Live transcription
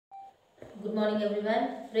Good morning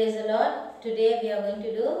everyone. Praise the Lord. Today we are going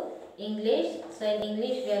to do English. So in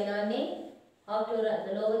English we are learning how to write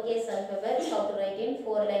the lowercase alphabets, how to write in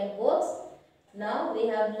 4-line books. Now we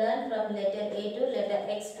have learned from letter A to letter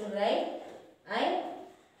X to write. And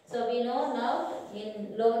so we know now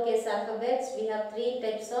in lowercase alphabets we have three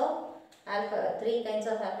kinds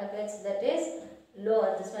of alphabets, that is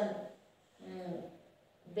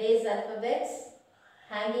base alphabets,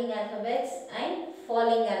 hanging alphabets and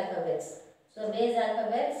falling alphabets. So base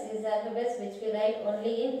alphabets is alphabets which we write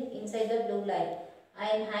only inside the blue line,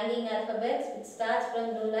 and hanging alphabets which starts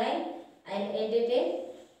from blue line and end it in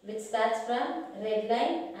which starts from red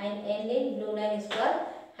line and end in blue line is called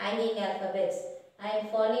hanging alphabets, and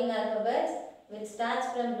falling alphabets which starts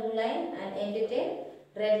from blue line and end it in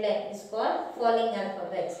red line is called falling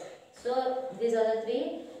alphabets. So these are the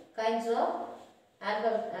three kinds of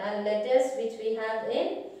letters which we have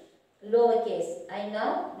in lowercase. And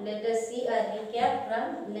now let us see a recap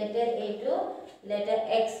from letter A to letter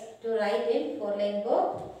X to write in 4-line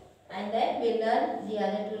book, and then we learn the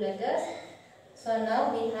other two letters. So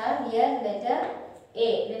now we have here letter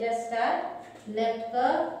A. Let us start. Left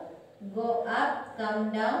curve, go up,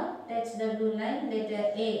 come down, touch the blue line,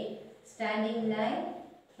 letter A. Standing line,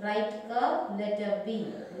 right curve, letter B.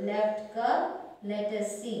 Left curve, letter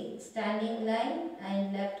C. Standing line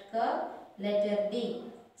and left curve, letter D.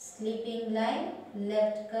 Sleeping line,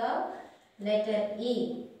 left curve, letter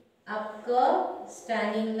E. Up curve,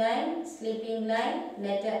 standing line, sleeping line,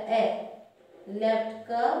 letter F. Left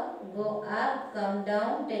curve, go up, come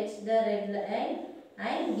down, touch the red line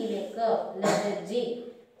and give a curve, letter G.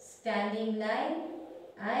 Standing line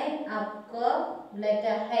and up curve,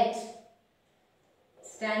 letter H.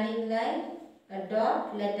 Standing line, a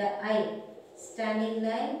dot, letter I. Standing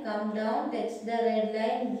line, come down, touch the red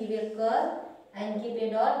line, give a curve and keep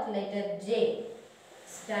a dot, letter J.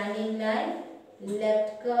 Standing line,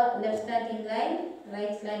 left slanting line,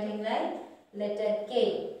 right slanting line, letter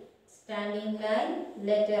K. Standing line,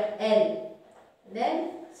 letter L.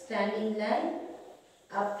 Then standing line,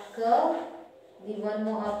 up curve, give one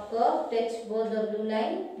more up curve, touch both the blue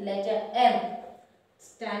line, letter M.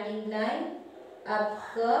 Standing line, up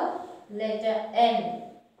curve, letter N.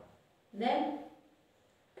 Then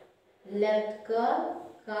left curve,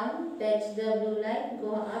 come, touch the blue line,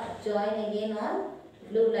 go up, join again on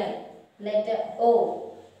blue line, letter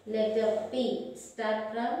O. Letter P,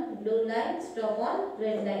 start from blue line, stop on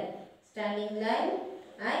red line. Standing line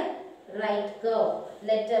and right curve,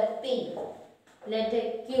 letter P.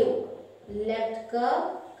 Letter Q, left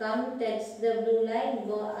curve, come, touch the blue line,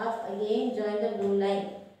 go up again, join the blue line.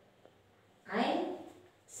 And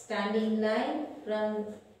standing line from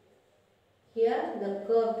here, the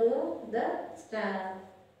curve to the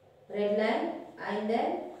red line, and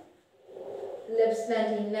then left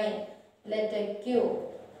slanting line, letter Q,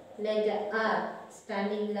 letter R,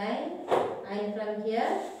 standing line, and from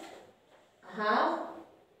here half,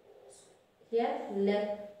 here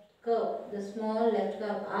left curve, the small left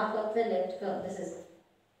curve, half of the left curve. This is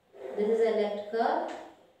a left curve,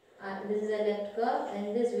 this is a left curve,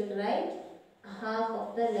 and this will write half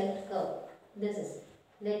of the left curve. This is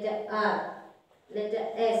letter R. Letter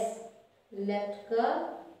S, left curve,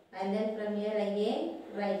 and then from here again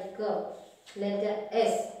right curve, letter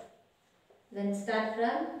S. Then start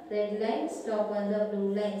from red line, stop on the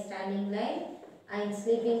blue line, standing line and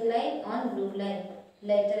sleeping line on blue line,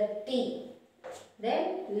 letter T.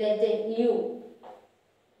 Then letter U,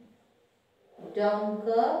 down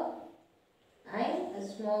curve and a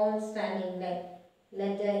small standing line,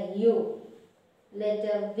 letter U.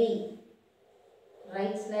 Letter V,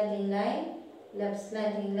 right slanting line, left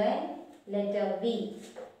slanting line, letter V.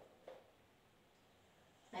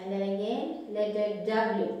 And then again letter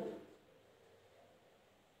W,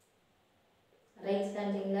 right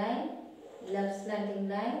slanting line, left slanting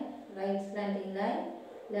line, right slanting line,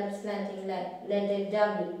 left slanting line, letter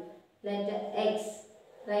W. Letter X,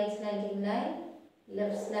 right slanting line,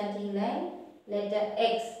 left slanting line, letter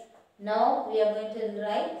X. Now we are going to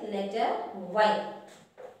write letter Y.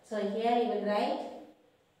 So here you will write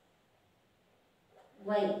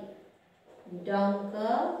Y. Down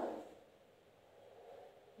curve,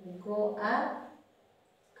 go up,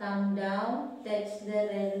 come down, touch the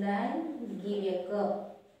red line, give a curve,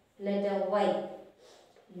 letter Y.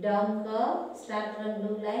 Down curve, start from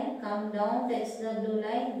blue line, come down, touch the blue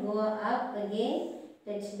line, go up again,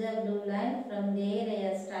 touch the blue line, from there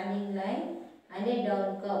a standing line and a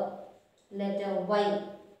down curve, letter Y.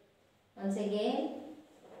 Once again,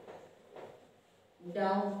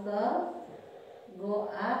 down curve, go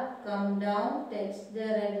up, come down, touch the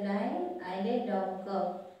red line and a down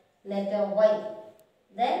curve, letter Y.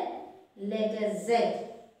 Then letter Z.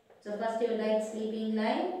 So first you write sleeping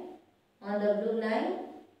line on the blue line,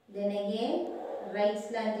 then again right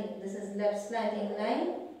slanting, this is left slanting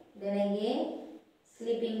line, then again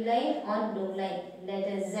sleeping line on blue line,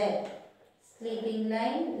 letter Z. Sleeping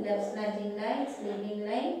line, left slanting line, sleeping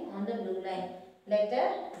line on the blue line,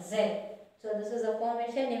 letter Z. So this is a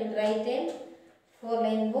formation you will write in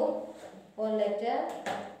 4-line book, 4 letter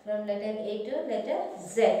from letter A to letter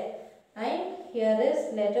Z. And here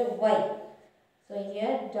is letter Y. So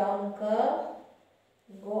here down curve,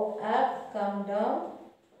 go up, come down,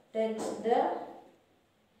 touch the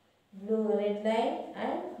blue red line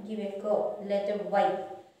and give a curve, letter Y.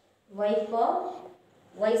 Y for,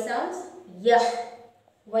 Y sounds Y.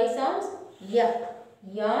 Y sounds Y.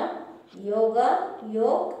 Yarn, yoga,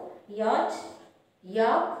 yoke, yacht,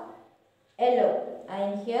 yak, yellow.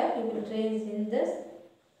 And here you will trace in this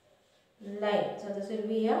line. So this will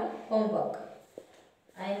be your homework.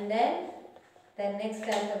 And then the next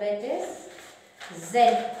alphabet is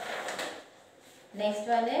Z. Next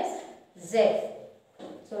one is Z.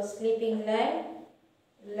 So sleeping line,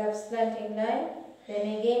 left slanting line,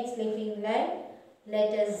 then again sleeping line,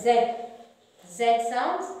 letter Z. Z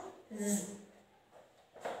sounds Z.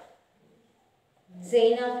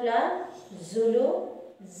 Zaina flower, Zulu,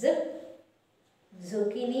 zip,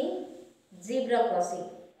 zucchini, zebra crossing.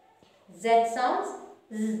 Z sounds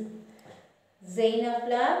Z. Zaina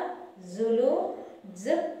flower, Zulu,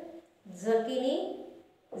 zip, zucchini,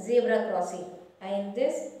 zebra crossing. And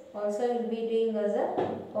this also will be doing as a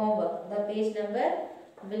homework. The page number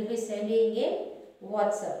will be sending in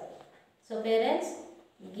WhatsApp. So parents,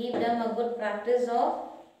 give them a good practice of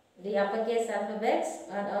the uppercase alphabets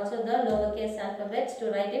and also the lowercase alphabets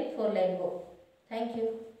to write in 4-line book. Thank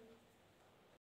you.